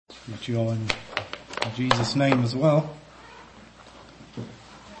Greet you all in Jesus' name as well. So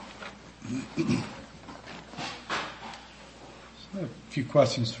I have a few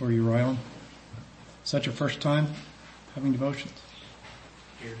questions for you, Rylan. Is that your first time having devotions?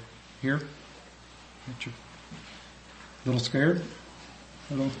 Here? Aren't you a little scared?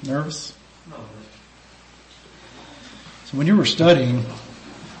 A little nervous? No. So when you were studying,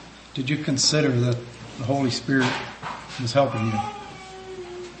 did you consider that the Holy Spirit was helping you?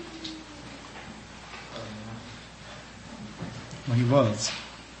 Well, he was.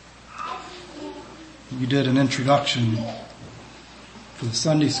 You did an introduction for the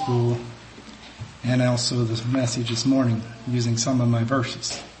Sunday school and also the message this morning using some of my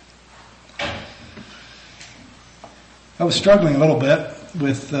verses. I was struggling a little bit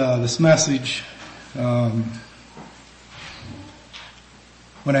with this message when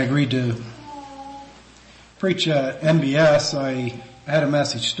I agreed to preach at MBS. I had a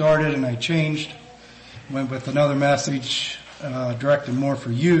message started and I changed, went with another message directed more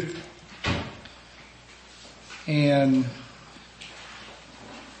for youth, and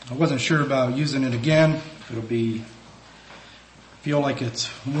I wasn't sure about using it again. It'll feel like it's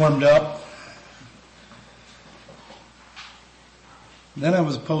warmed up. Then I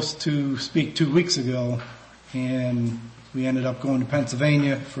was supposed to speak 2 weeks ago, and we ended up going to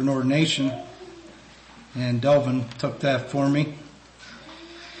Pennsylvania for an ordination, and Delvin took that for me.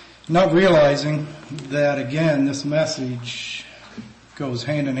 Not realizing that, again, this message goes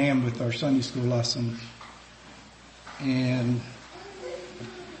hand in hand with our Sunday school lesson. And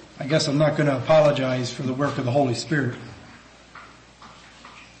I guess I'm not going to apologize for the work of the Holy Spirit.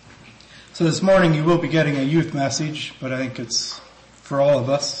 So this morning you will be getting a youth message, but I think it's for all of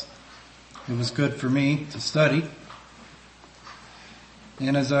us. It was good for me to study.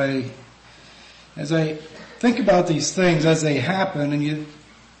 And as I think about these things as they happen, and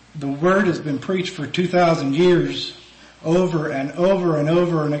the word has been preached for 2,000 years over and over and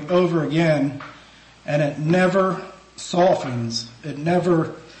over and over again, and it never softens. It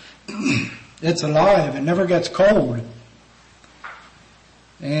never, it's alive. It never gets cold.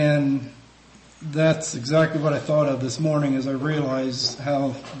 And that's exactly what I thought of this morning as I realized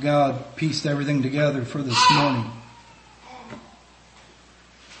how God pieced everything together for this morning.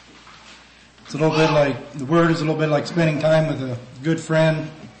 It's a little bit like, the word is a little bit like spending time with a good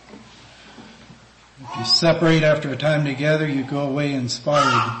friend. If you separate after a time together, you go away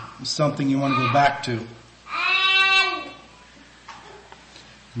inspired with something you want to go back to.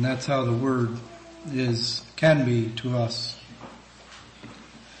 And that's how the word can be to us.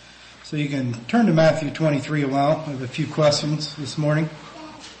 So you can turn to Matthew 23 a while. I have a few questions this morning.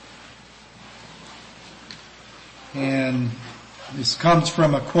 And this comes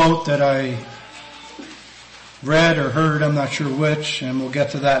from a quote that I read or heard, I'm not sure which, and we'll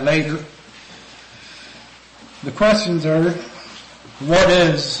get to that later. The questions are, what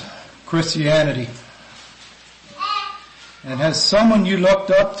is Christianity? And has someone you looked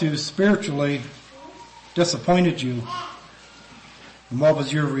up to spiritually disappointed you? And what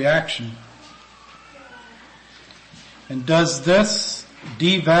was your reaction? And does this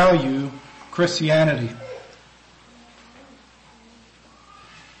devalue Christianity?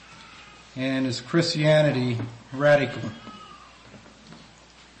 And is Christianity radical?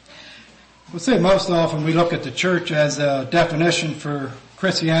 We'll say most often we look at the church as a definition for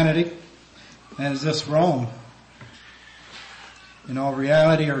Christianity. And is this wrong? In all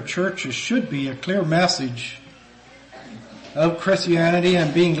reality, our churches should be a clear message of Christianity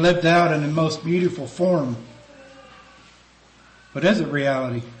and being lived out in the most beautiful form. But is it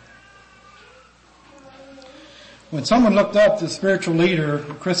reality? When someone looked up to a spiritual leader,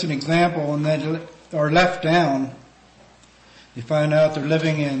 a Christian example, and they are left down, they find out they're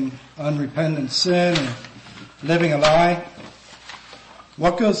living in unrepentant sin and living a lie.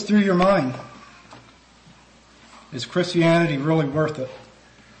 What goes through your mind? Is Christianity really worth it?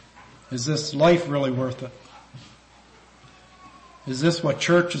 Is this life really worth it? Is this what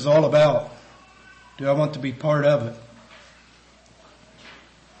church is all about? Do I want to be part of it?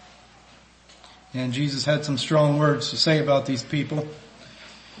 And Jesus had some strong words to say about these people.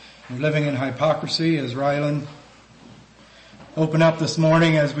 They're living in hypocrisy, as Rylan opened up this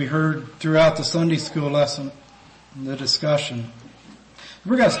morning, as we heard throughout the Sunday school lesson, the discussion.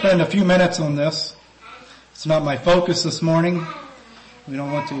 We're going to spend a few minutes on this. It's not my focus this morning. We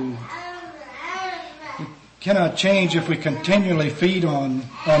cannot change if we continually feed on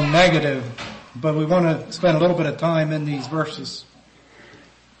negative, but we want to spend a little bit of time in these verses.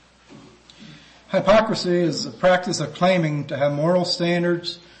 Hypocrisy is the practice of claiming to have moral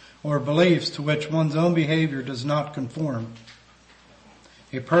standards or beliefs to which one's own behavior does not conform.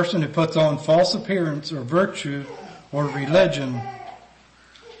 a person who puts on false appearance or virtue or religion.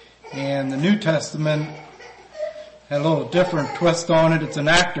 And the New Testament had a little different twist on it. It's an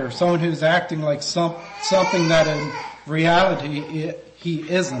actor, someone who's acting like something that in reality he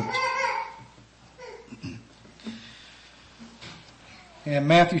isn't. And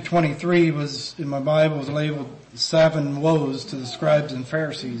Matthew 23 was, in my Bible, was labeled 7 woes to the scribes and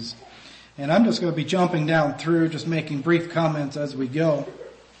Pharisees. And I'm just going to be jumping down through, just making brief comments as we go.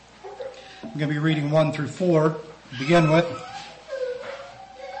 I'm going to be reading 1 through 4 to begin with.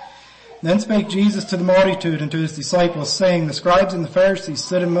 Then spake Jesus to the multitude and to his disciples, saying, the scribes and the Pharisees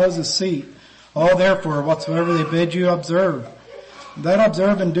sit in Moses' seat. All therefore, whatsoever they bid you observe, that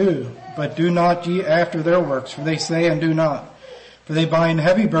observe and do, but do not ye after their works, for they say and do not. For they bind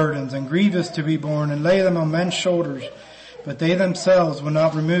heavy burdens and grievous to be borne, and lay them on men's shoulders, but they themselves will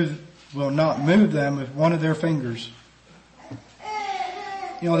not move them with one of their fingers.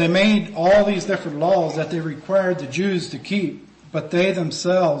 They made all these different laws that they required the Jews to keep, but they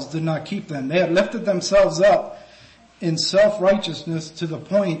themselves did not keep them. They had lifted themselves up in self-righteousness to the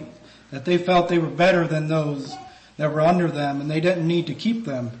point that they felt they were better than those that were under them, and they didn't need to keep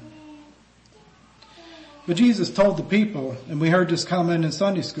them. But Jesus told the people, and we heard this comment in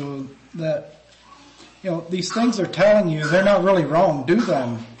Sunday school, that, these things they're telling you, they're not really wrong. Do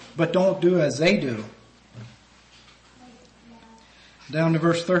them, but don't do as they do. Down to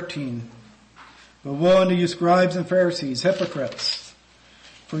verse 13. But woe unto you scribes and Pharisees, hypocrites!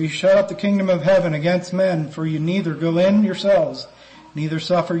 For you shut up the kingdom of heaven against men, for you neither go in yourselves, neither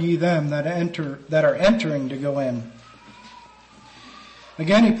suffer ye them that are entering to go in.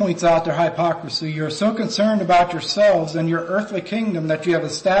 Again, he points out their hypocrisy. You're so concerned about yourselves and your earthly kingdom that you have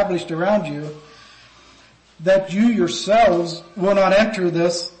established around you that you yourselves will not enter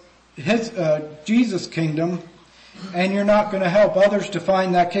Jesus' kingdom, and you're not going to help others to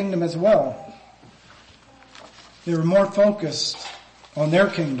find that kingdom as well. They were more focused on their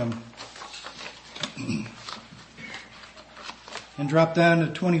kingdom. And drop down to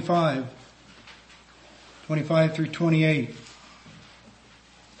 25 through 28.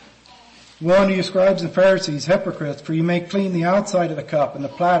 Woe unto you scribes and Pharisees, hypocrites, for you make clean the outside of the cup and the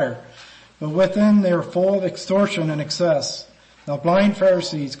platter, but within they are full of extortion and excess. Now blind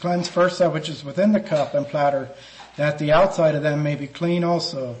Pharisees, cleanse first that which is within the cup and platter, that the outside of them may be clean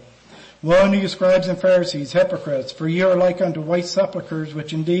also. Woe unto you scribes and Pharisees, hypocrites, for ye are like unto white sepulchres,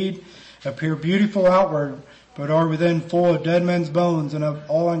 which indeed appear beautiful outward, but are within full of dead men's bones and of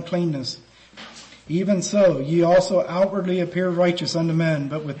all uncleanness. Even so, ye also outwardly appear righteous unto men,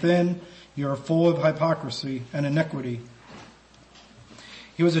 but within you are full of hypocrisy and iniquity.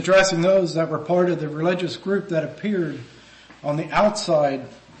 He was addressing those that were part of the religious group that appeared on the outside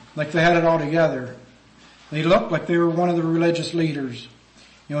like they had it all together. They looked like they were one of the religious leaders.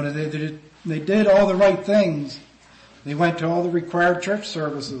 They did all the right things. They went to all the required church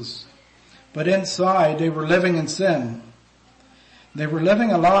services. But inside, they were living in sin. They were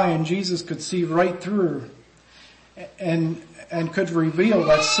living a lie, and Jesus could see right through and could reveal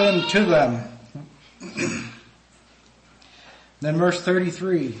that sin to them. Then verse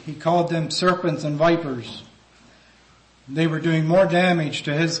 33, he called them serpents and vipers. They were doing more damage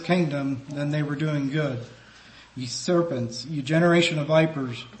to his kingdom than they were doing good. Ye serpents, ye generation of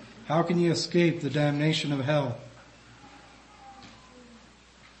vipers, how can ye escape the damnation of hell?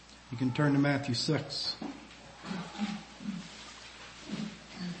 You can turn to Matthew 6.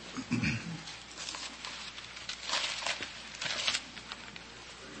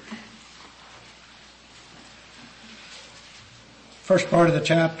 First part of the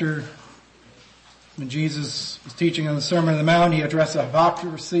chapter, when Jesus was teaching on the Sermon on the Mount, he addressed the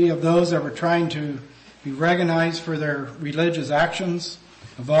hypocrisy of those that were trying to be recognized for their religious actions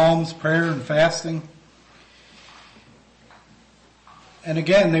of alms, prayer, and fasting. And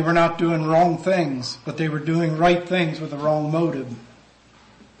again, they were not doing wrong things, but they were doing right things with the wrong motive.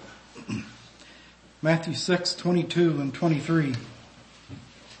 Matthew 6:22 and 23.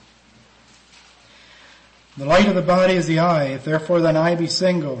 The light of the body is the eye. If therefore thine eye be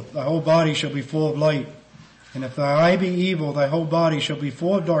single, thy whole body shall be full of light. And if thy eye be evil, thy whole body shall be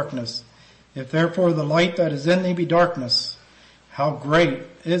full of darkness. If therefore the light that is in thee be darkness, how great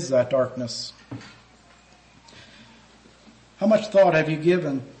is that darkness? How much thought have you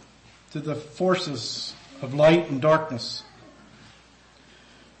given to the forces of light and darkness?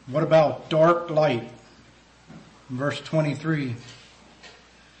 What about dark light? Verse 23.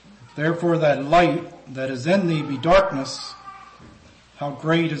 Therefore that light that is in thee be darkness, how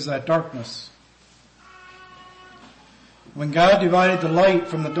great is that darkness? When God divided the light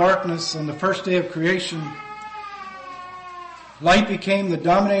from the darkness on the first day of creation, Light became the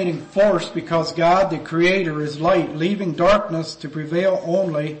dominating force because God, the Creator, is light, leaving darkness to prevail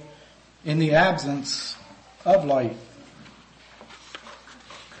only in the absence of light.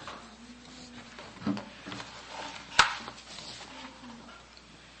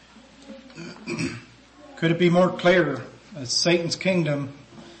 Could it be more clear? As Satan's kingdom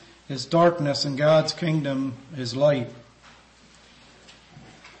is darkness and God's kingdom is light.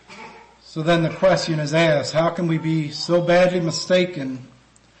 So then the question is asked, how can we be so badly mistaken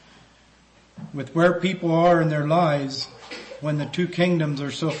with where people are in their lives when the two kingdoms are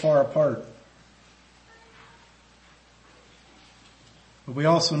so far apart? But we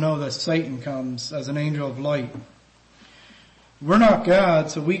also know that Satan comes as an angel of light. We're not God,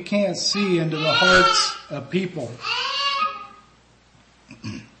 so we can't see into the hearts of people.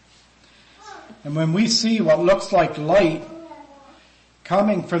 And when we see what looks like light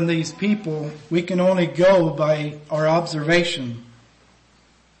coming from these people, we can only go by our observation.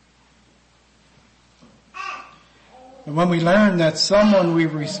 And when we learn that someone we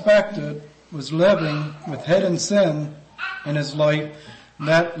respected was living with hidden sin in his life,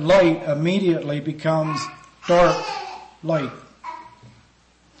 that light immediately becomes dark light.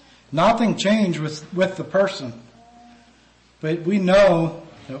 Nothing changed with the person, but we know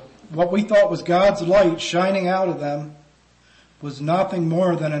that what we thought was God's light shining out of them was nothing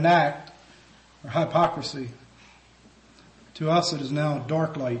more than an act or hypocrisy. To us it is now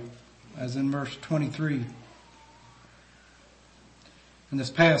dark light, as in verse 23. And this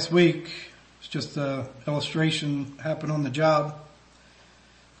past week, it's just an illustration happened on the job.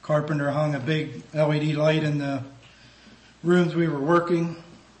 Carpenter hung a big LED light in the rooms we were working.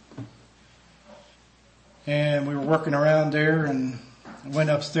 And we were working around there, and I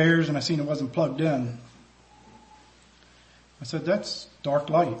went upstairs and I seen it wasn't plugged in. I said, that's dark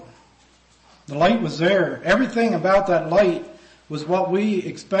light. The light was there. Everything about that light was what we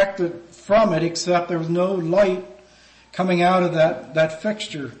expected from it, except there was no light coming out of that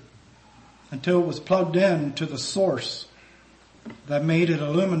fixture until it was plugged in to the source that made it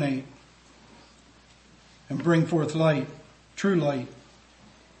illuminate and bring forth light, true light.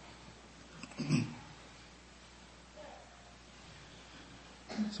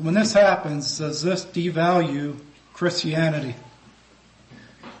 So when this happens, does this devalue Christianity?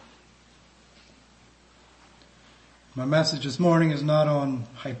 My message this morning is not on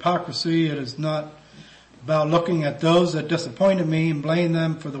hypocrisy. It is not about looking at those that disappointed me and blame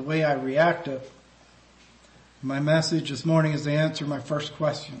them for the way I reacted. My message this morning is to answer my first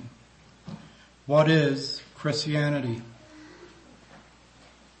question. What is Christianity?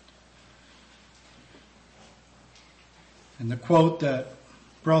 And the quote that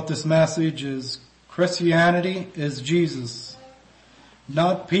brought this message is, Christianity is Jesus,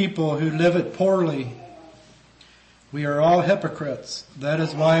 not people who live it poorly. We are all hypocrites. That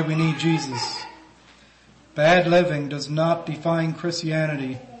is why we need Jesus. Bad living does not define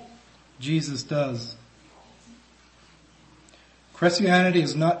Christianity. Jesus does. Christianity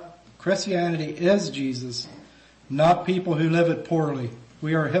is Jesus, not people who live it poorly.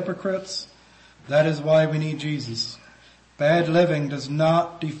 We are hypocrites. That is why we need Jesus. Bad living does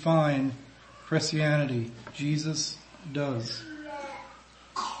not define Christianity. Jesus does.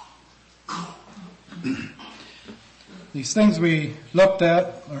 These things we looked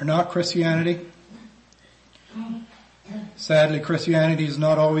at are not Christianity. Sadly, Christianity is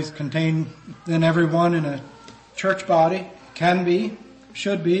not always contained in everyone in a church body. Can be,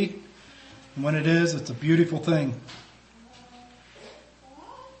 should be. And when it is, it's a beautiful thing.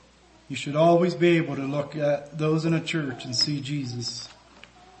 You should always be able to look at those in a church and see Jesus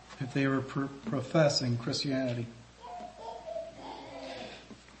if they were professing Christianity.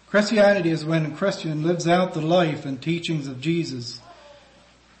 Christianity is when a Christian lives out the life and teachings of Jesus.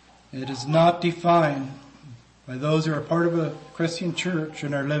 It is not defined by those who are part of a Christian church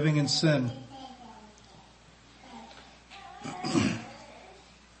and are living in sin.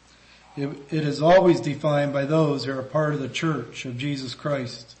 It is always defined by those who are part of the church of Jesus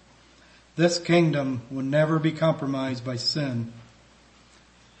Christ. This kingdom will never be compromised by sin.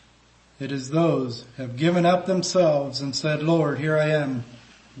 It is those who have given up themselves and said, Lord, here I am.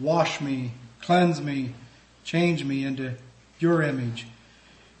 Wash me, cleanse me, change me into your image.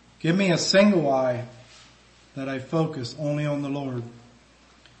 Give me a single eye that I focus only on the Lord.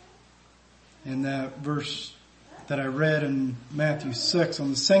 And that verse that I read in Matthew 6 on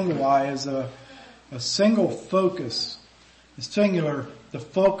the single eye is a single focus. It's singular. The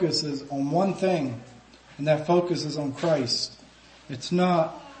focus is on one thing, and that focus is on Christ. It's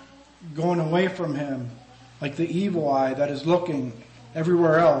not going away from Him like the evil eye that is looking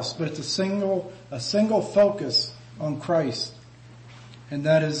everywhere else, but it's a single focus on Christ. And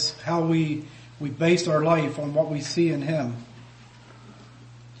that is how we base our life on what we see in Him.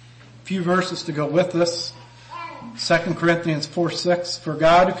 A few verses to go with this. 2 Corinthians 4:6, for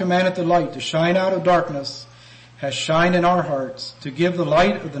God who commanded the light to shine out of darkness has shined in our hearts to give the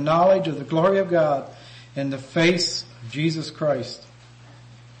light of the knowledge of the glory of God in the face of Jesus Christ.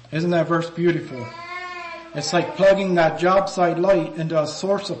 Isn't that verse beautiful? It's like plugging that job site light into a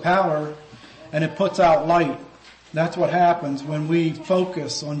source of power and it puts out light. That's what happens when we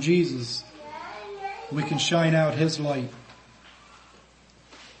focus on Jesus. We can shine out His light.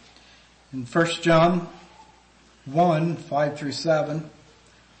 In 1 John 1:5-7,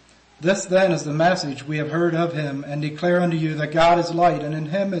 this then is the message we have heard of Him and declare unto you that God is light and in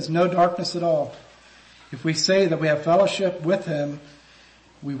Him is no darkness at all. If we say that we have fellowship with Him,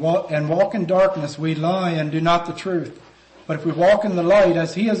 we walk in darkness, we lie and do not the truth. But if we walk in the light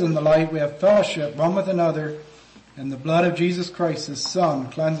as He is in the light, we have fellowship one with another, and the blood of Jesus Christ, His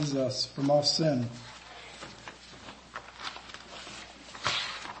Son, cleanses us from all sin.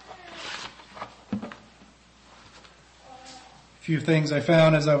 A few things I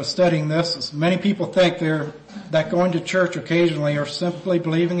found as I was studying this is many people think that going to church occasionally or simply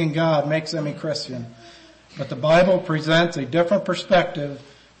believing in God makes them a Christian. But the Bible presents a different perspective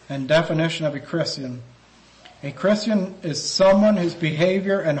and definition of a Christian. A Christian is someone whose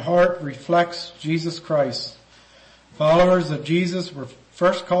behavior and heart reflects Jesus Christ. Followers of Jesus were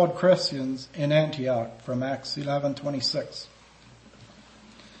first called Christians in Antioch from Acts 11:26.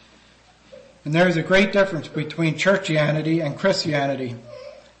 And there is a great difference between churchianity and Christianity.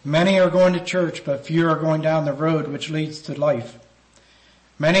 Many are going to church, but few are going down the road which leads to life.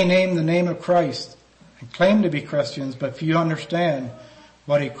 Many name the name of Christ and claim to be Christians, but few understand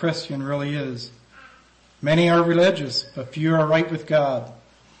what a Christian really is. Many are religious, but few are right with God.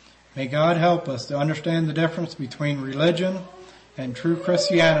 May God help us to understand the difference between religion and true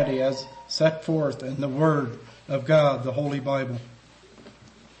Christianity as set forth in the Word of God, the Holy Bible.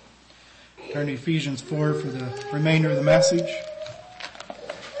 Turn to Ephesians 4 for the remainder of the message.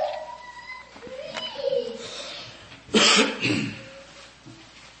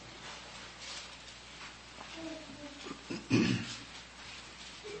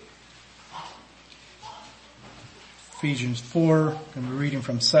 Ephesians 4, I'm going to be reading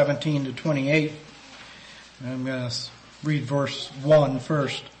from 17 to 28. I'm going to read verse 1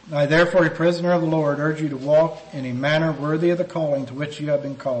 first. I therefore, a prisoner of the Lord, urge you to walk in a manner worthy of the calling to which you have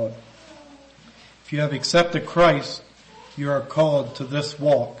been called. If you have accepted Christ, you are called to this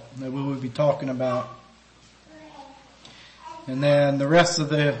walk that we will be talking about. And then the rest of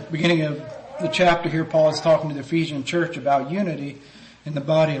the beginning of the chapter here, Paul is talking to the Ephesian church about unity in the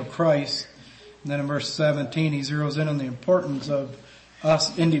body of Christ. And then in verse 17, he zeroes in on the importance of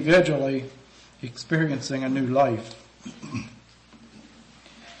us individually experiencing a new life.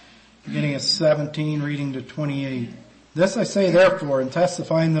 Beginning at 17, reading to 28. This I say therefore, and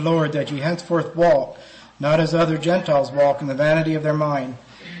testify in the Lord, that ye henceforth walk, not as other Gentiles walk in the vanity of their mind,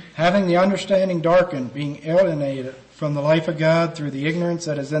 having the understanding darkened, being alienated from the life of God through the ignorance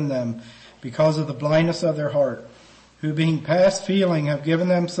that is in them, because of the blindness of their heart, who being past feeling have given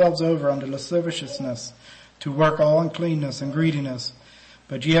themselves over unto lasciviousness, to work all uncleanness and greediness.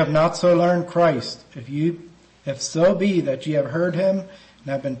 But ye have not so learned Christ, if so be that ye have heard Him and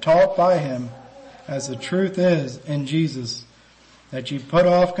have been taught by Him, as the truth is in Jesus, that ye put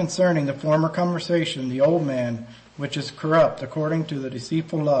off concerning the former conversation the old man, which is corrupt according to the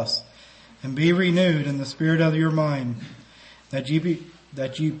deceitful lust, and be renewed in the spirit of your mind, that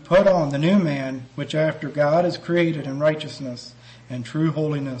ye put on the new man, which after God is created in righteousness and true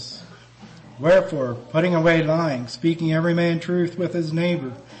holiness. Wherefore, putting away lying, speaking every man truth with his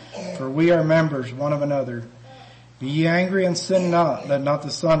neighbor, for we are members one of another. Be ye angry and sin not, let not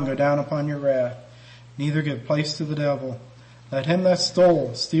the sun go down upon your wrath, neither give place to the devil. Let him that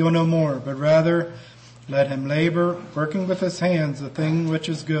stole steal no more, but rather let him labor, working with his hands the thing which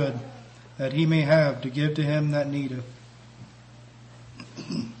is good, that he may have to give to him that needeth.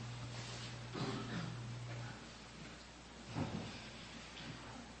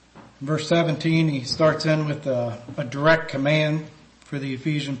 Verse 17, he starts in with a direct command for the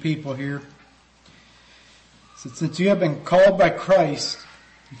Ephesian people here. Since you have been called by Christ,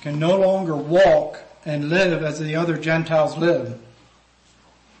 you can no longer walk and live as the other Gentiles live,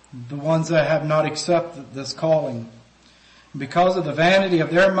 the ones that have not accepted this calling. Because of the vanity of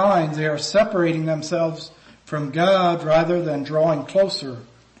their minds, they are separating themselves from God rather than drawing closer.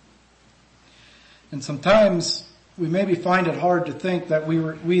 And sometimes we maybe find it hard to think that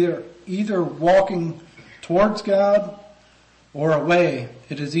we are either walking towards God or away.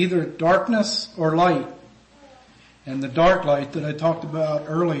 It is either darkness or light. And the dark light that I talked about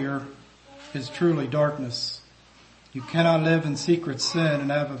earlier is truly darkness. You cannot live in secret sin and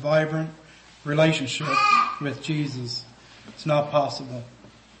have a vibrant relationship with Jesus. It's not possible.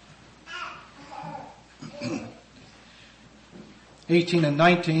 18 and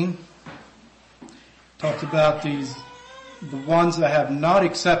 19 talks about the ones that have not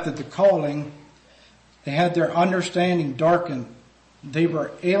accepted the calling. They had their understanding darkened. They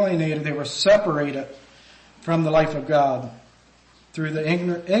were alienated. They were separated from the life of God through the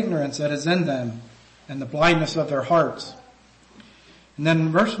ignorance that is in them and the blindness of their hearts. And then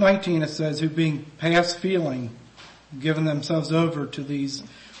in verse 19 it says, who being past feeling, given themselves over to these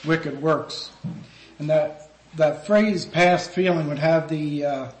wicked works. And that phrase, past feeling, would have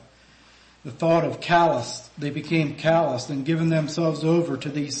the thought of callous. They became calloused and given themselves over to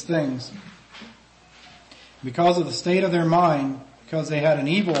these things. Because of the state of their mind, because they had an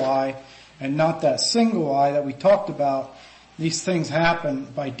evil eye and not that single eye that we talked about, these things happen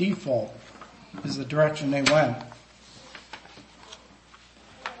by default, is the direction they went.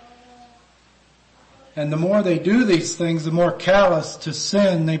 And the more they do these things, the more callous to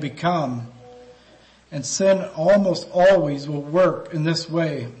sin they become. And sin almost always will work in this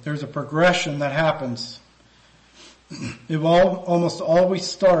way. There's a progression that happens. It will almost always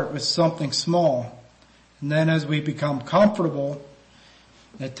start with something small. And then as we become comfortable,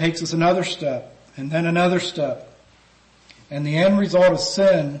 it takes us another step, and then another step. And the end result of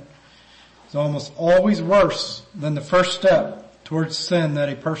sin is almost always worse than the first step towards sin that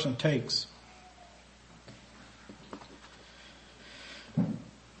a person takes.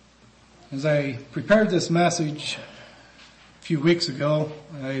 As I prepared this message a few weeks ago,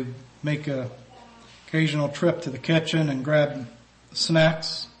 I make an occasional trip to the kitchen and grab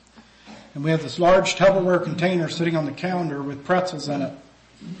snacks. And we have this large Tupperware container sitting on the counter with pretzels in it.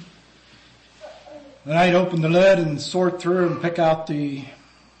 Then I'd open the lid and sort through and pick out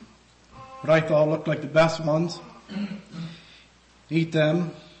what I thought looked like the best ones. Eat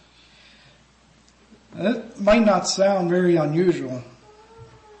them. It might not sound very unusual.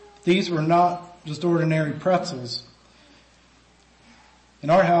 These were not just ordinary pretzels. In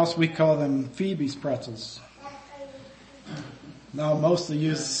our house, we call them Phoebe's pretzels. Now, most of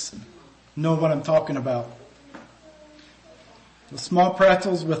you know what I'm talking about. The small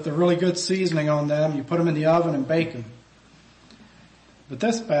pretzels with the really good seasoning on them, you put them in the oven and bake them. But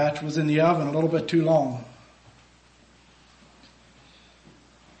this batch was in the oven a little bit too long.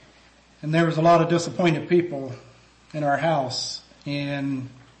 And there was a lot of disappointed people in our house, and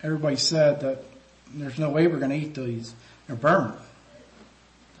everybody said that there's no way we're going to eat these. They're burnt.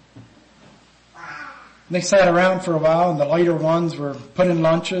 And they sat around for a while, and the lighter ones were put in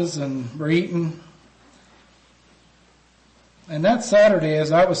lunches and were eaten. And that Saturday,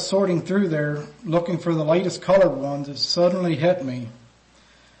 as I was sorting through there, looking for the lightest colored ones, it suddenly hit me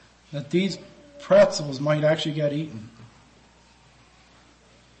that these pretzels might actually get eaten.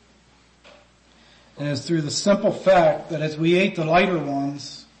 And it's through the simple fact that as we ate the lighter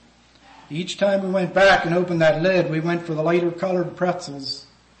ones, each time we went back and opened that lid, we went for the lighter colored pretzels.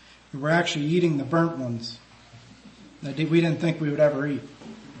 We were actually eating the burnt ones that we didn't think we would ever eat.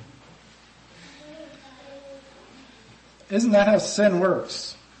 Isn't that how sin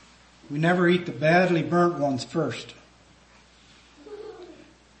works? We never eat the badly burnt ones first.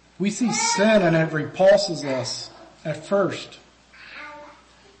 We see sin and it repulses us at first.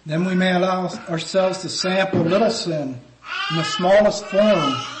 Then we may allow ourselves to sample little sin in the smallest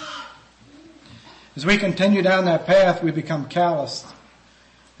form. As we continue down that path, we become calloused.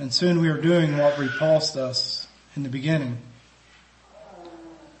 And soon we are doing what repulsed us in the beginning.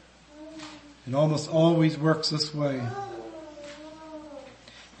 It almost always works this way.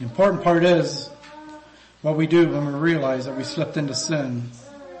 The important part is what we do when we realize that we slipped into sin.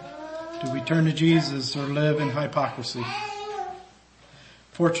 Do we turn to Jesus or live in hypocrisy?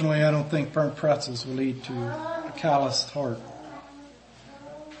 Fortunately, I don't think burnt pretzels will lead to a calloused heart.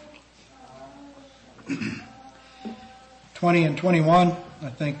 20 and 21, I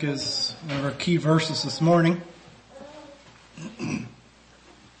think, is one of our key verses this morning.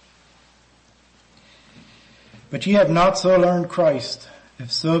 But ye have not so learned Christ,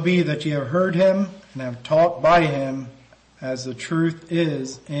 if so be that ye have heard him and have taught by him, as the truth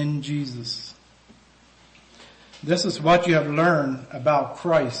is in Jesus. This is what you have learned about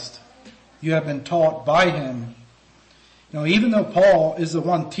Christ. You have been taught by him. Now, even though Paul is the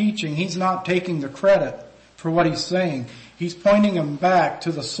one teaching, he's not taking the credit for what he's saying. He's pointing them back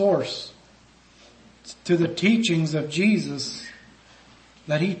to the source, to the teachings of Jesus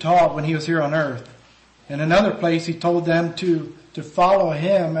that he taught when he was here on earth. In another place, he told them to follow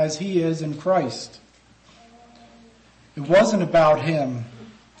him as he is in Christ. It wasn't about him.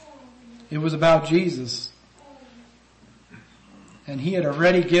 It was about Jesus. And he had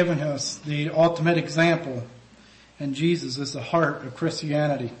already given us the ultimate example. And Jesus is the heart of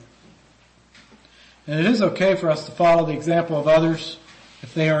Christianity. And it is okay for us to follow the example of others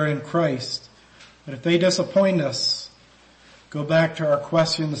if they are in Christ. But if they disappoint us, go back to our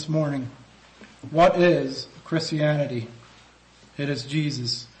question this morning. What is Christianity? It is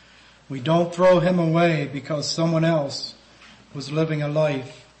Jesus. We don't throw him away because someone else was living a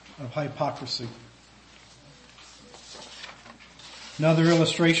life of hypocrisy. Another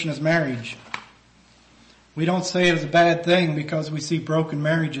illustration is marriage. We don't say it is a bad thing because we see broken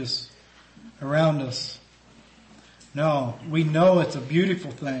marriages around us. No, we know it's a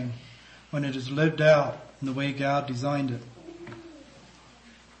beautiful thing when it is lived out in the way God designed it.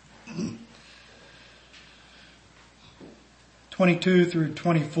 22 through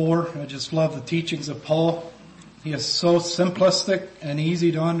 24, I just love the teachings of Paul. He is so simplistic and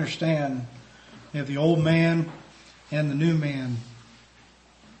easy to understand. You have the old man and the new man.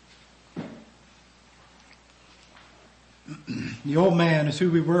 The old man is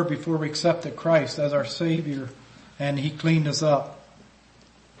who we were before we accepted Christ as our Savior, and he cleaned us up.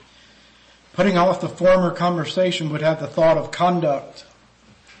 Putting off the former conversation would have the thought of conduct,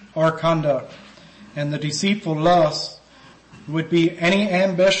 our conduct, and the deceitful lust would be any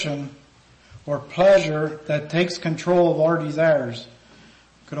ambition or pleasure that takes control of our desires.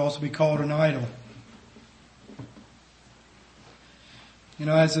 Could also be called an idol. You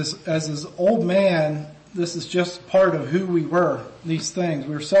know, as this old man, this is just part of who we were, these things.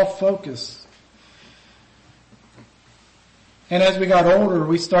 We were self-focused. And as we got older,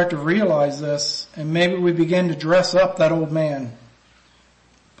 we start to realize this, and maybe we begin to dress up that old man.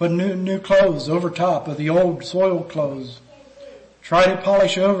 Put new clothes over top of the old soiled clothes. Try to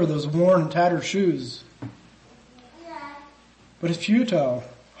polish over those worn and tattered shoes. But it's futile.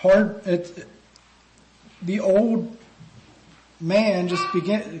 The old man just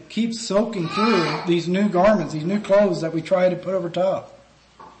keeps soaking through these new garments, these new clothes that we try to put over top.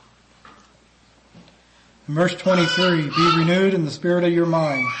 In verse 23, be renewed in the spirit of your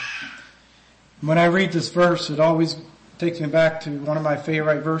mind. When I read this verse, it always takes me back to one of my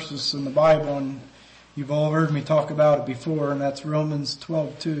favorite verses in the Bible, and you've all heard me talk about it before, and that's Romans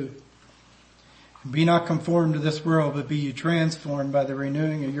 12:2. Be not conformed to this world, but be ye transformed by the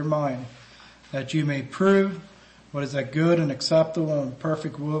renewing of your mind, that you may prove what is that good and acceptable and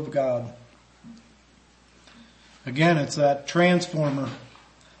perfect will of God. Again, it's that transformer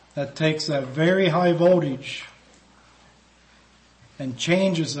that takes that very high voltage and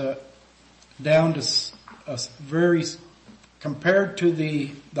changes it down to a very, compared to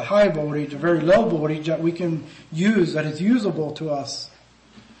the high voltage, a very low voltage that we can use, that is usable to us.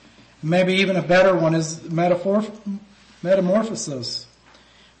 Maybe even a better one is metamorphosis.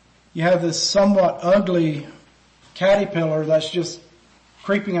 You have this somewhat ugly caterpillar that's just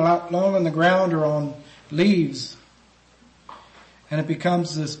creeping along on the ground or on leaves. And it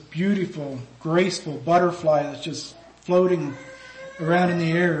becomes this beautiful, graceful butterfly that's just floating around in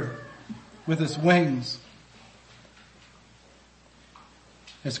the air with its wings.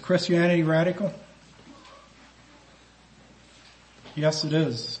 Is Christianity radical? Yes, it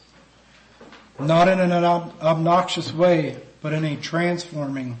is. Not in an obnoxious way, but in a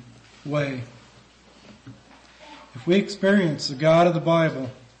transforming way. If we experience the God of the Bible,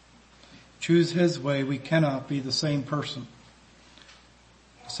 choose his way, we cannot be the same person.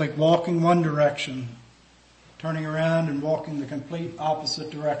 It's like walking one direction, turning around and walking the complete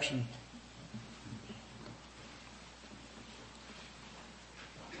opposite direction.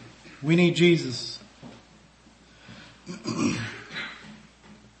 We need Jesus.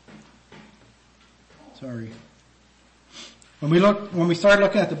 Sorry. When we start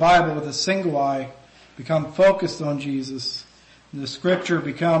looking at the Bible with a single eye, become focused on Jesus, the scripture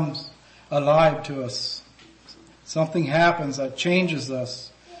becomes alive to us. Something happens that changes us.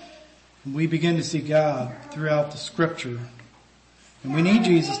 And we begin to see God throughout the scripture. And we need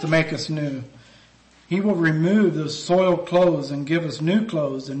Jesus to make us new. He will remove those soiled clothes and give us new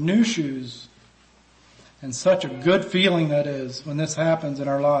clothes and new shoes. And such a good feeling that is when this happens in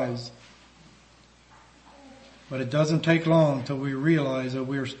our lives. But it doesn't take long until we realize that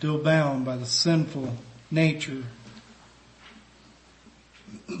we are still bound by the sinful nature.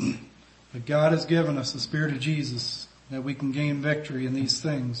 But God has given us the Spirit of Jesus that we can gain victory in these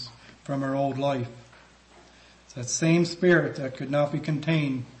things from our old life. It's that same Spirit that could not be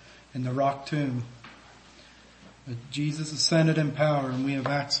contained in the rock tomb. But Jesus ascended in power and we have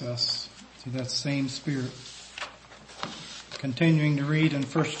access to that same Spirit. Continuing to read in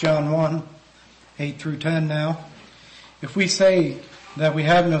 1 John 1, 8 through 10 now. If we say that we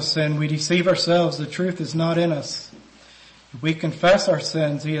have no sin, we deceive ourselves. The truth is not in us. If we confess our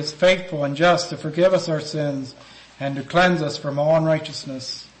sins, He is faithful and just to forgive us our sins and to cleanse us from all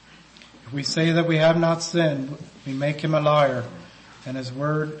unrighteousness. If we say that we have not sinned, we make Him a liar, and His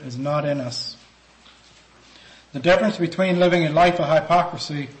word is not in us. The difference between living a life of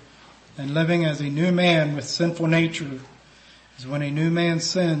hypocrisy and living as a new man with sinful nature is when a new man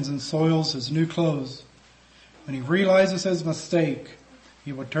sins and soils his new clothes. When he realizes his mistake,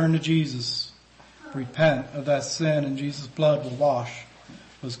 he will turn to Jesus, repent of that sin, and Jesus' blood will wash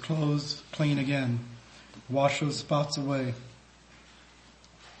those clothes clean again, wash those spots away.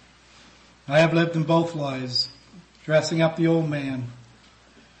 I have lived in both lives, dressing up the old man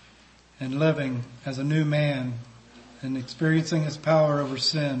and living as a new man and experiencing His power over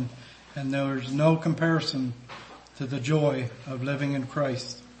sin, and there is no comparison to the joy of living in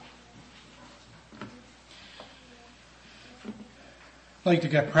Christ. I'd like to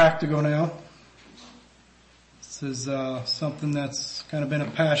get practical now. This is something that's kind of been a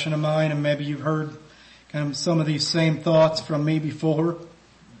passion of mine, and maybe you've heard kind of some of these same thoughts from me before.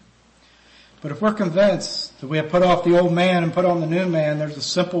 But if we're convinced that we have put off the old man and put on the new man, there's a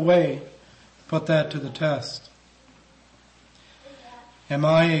simple way to put that to the test. Am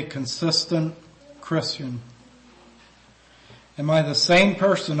I a consistent Christian? Am I the same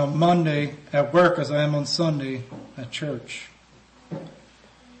person on Monday at work as I am on Sunday at church?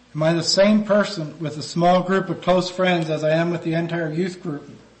 Am I the same person with a small group of close friends as I am with the entire youth group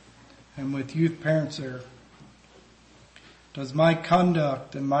and with youth parents there? Does my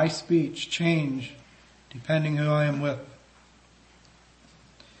conduct and my speech change depending who I am with?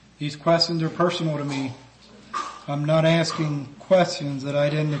 These questions are personal to me. I'm not asking questions that I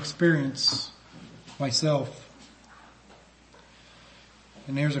didn't experience myself.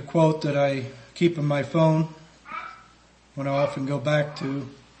 And here's a quote that I keep in my phone when I often go back to.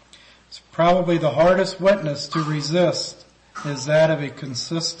 It's probably the hardest witness to resist is that of a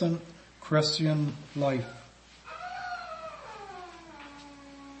consistent Christian life.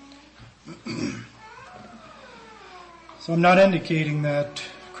 So I'm not indicating that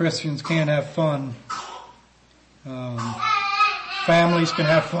Christians can't have fun. Families can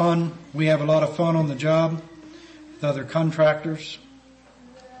have fun. We have a lot of fun on the job with other contractors.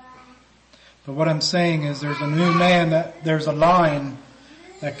 But what I'm saying is there's a new man, that there's a line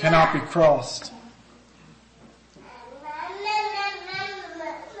that cannot be crossed.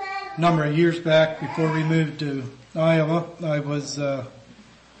 A number of years back, before we moved to Iowa, I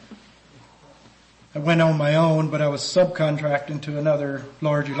went on my own, but I was subcontracting to another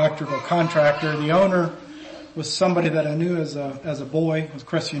large electrical contractor. The owner was somebody that I knew as a boy, was a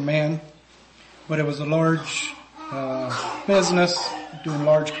Christian man, but it was a large business doing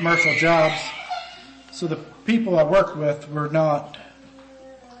large commercial jobs. So the people I worked with were not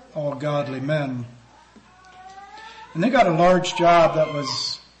all godly men. And they got a large job that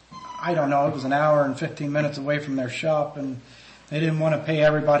was, I don't know, it was an hour and 15 minutes away from their shop, and they didn't want to pay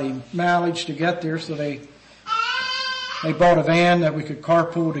everybody mileage to get there, so they bought a van that we could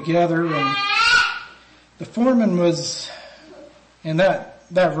carpool together. And the foreman was, and that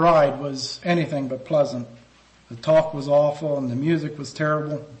ride was anything but pleasant. The talk was awful and the music was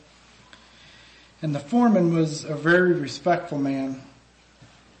terrible. And the foreman was a very respectful man,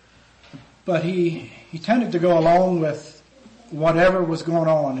 but he tended to go along with whatever was going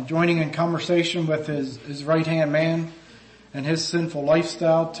on and joining in conversation with his right-hand man and his sinful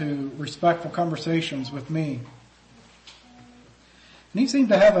lifestyle to respectful conversations with me. And he seemed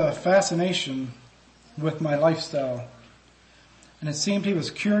to have a fascination with my lifestyle. And it seemed he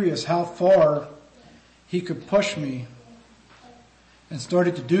was curious how far he could push me, and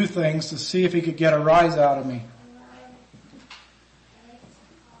started to do things to see if he could get a rise out of me.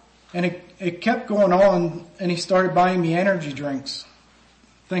 And it kept going on, and he started buying me energy drinks,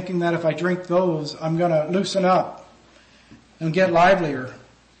 thinking that if I drink those, I'm going to loosen up and get livelier, and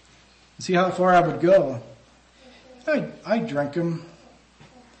see how far I would go. I'd drink them.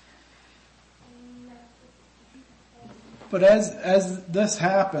 But as this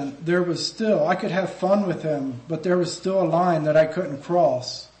happened, there was still, I could have fun with him, but there was still a line that I couldn't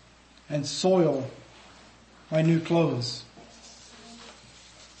cross and soil my new clothes.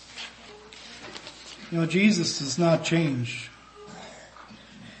 You know, Jesus does not change.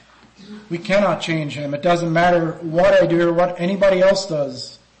 We cannot change Him. It doesn't matter what I do or what anybody else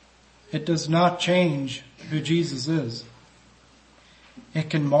does. It does not change who Jesus is. It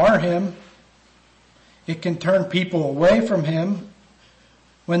can mar Him. It can turn people away from Him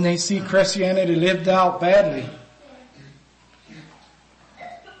when they see Christianity lived out badly.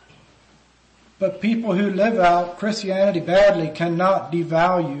 But people who live out Christianity badly cannot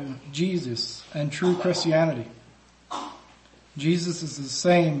devalue Jesus and true Christianity. Jesus is the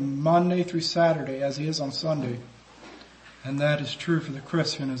same Monday through Saturday as he is on Sunday. And that is true for the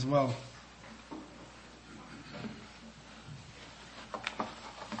Christian as well.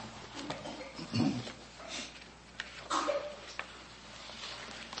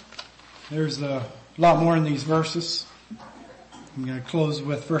 There's a lot more in these verses. I'm going to close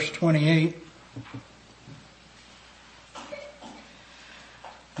with verse 28.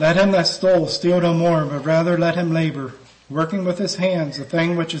 Let him that stole steal no more, but rather let him labor, working with his hands the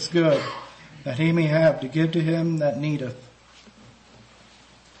thing which is good, that he may have to give to him that needeth.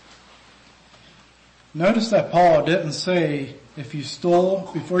 Notice that Paul didn't say, if you stole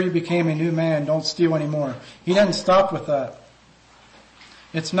before you became a new man, don't steal anymore. He didn't stop with that.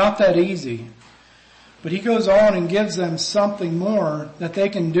 It's not that easy. But he goes on and gives them something more that they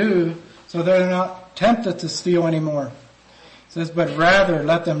can do so they're not tempted to steal anymore. He says, but rather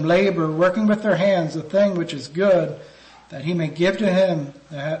let them labor, working with their hands the thing which is good, that he may give to him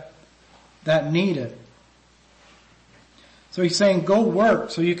that need it. So he's saying, go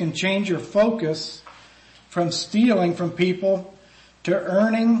work so you can change your focus from stealing from people to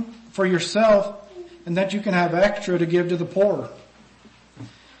earning for yourself, and that you can have extra to give to the poor.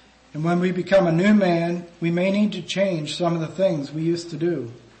 And when we become a new man, we may need to change some of the things we used to do.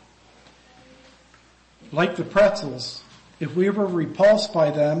 Like the pretzels, if we were repulsed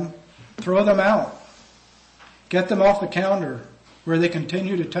by them, throw them out. Get them off the counter where they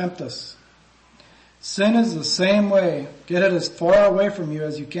continue to tempt us. Sin is the same way. Get it as far away from you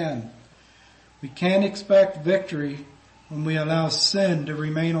as you can. We can't expect victory when we allow sin to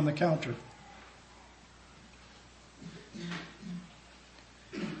remain on the counter.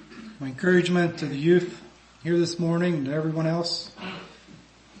 My encouragement to the youth here this morning and to everyone else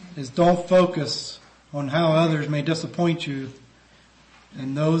is don't focus on how others may disappoint you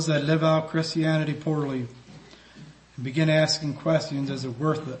and those that live out Christianity poorly, and begin asking questions, is it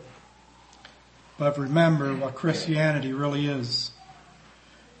worth it? But remember what Christianity really is.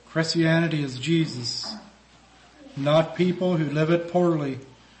 Christianity is Jesus, not people who live it poorly.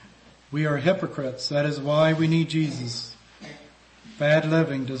 We are hypocrites. That is why we need Jesus. Bad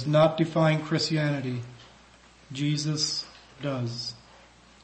living does not define Christianity. Jesus does.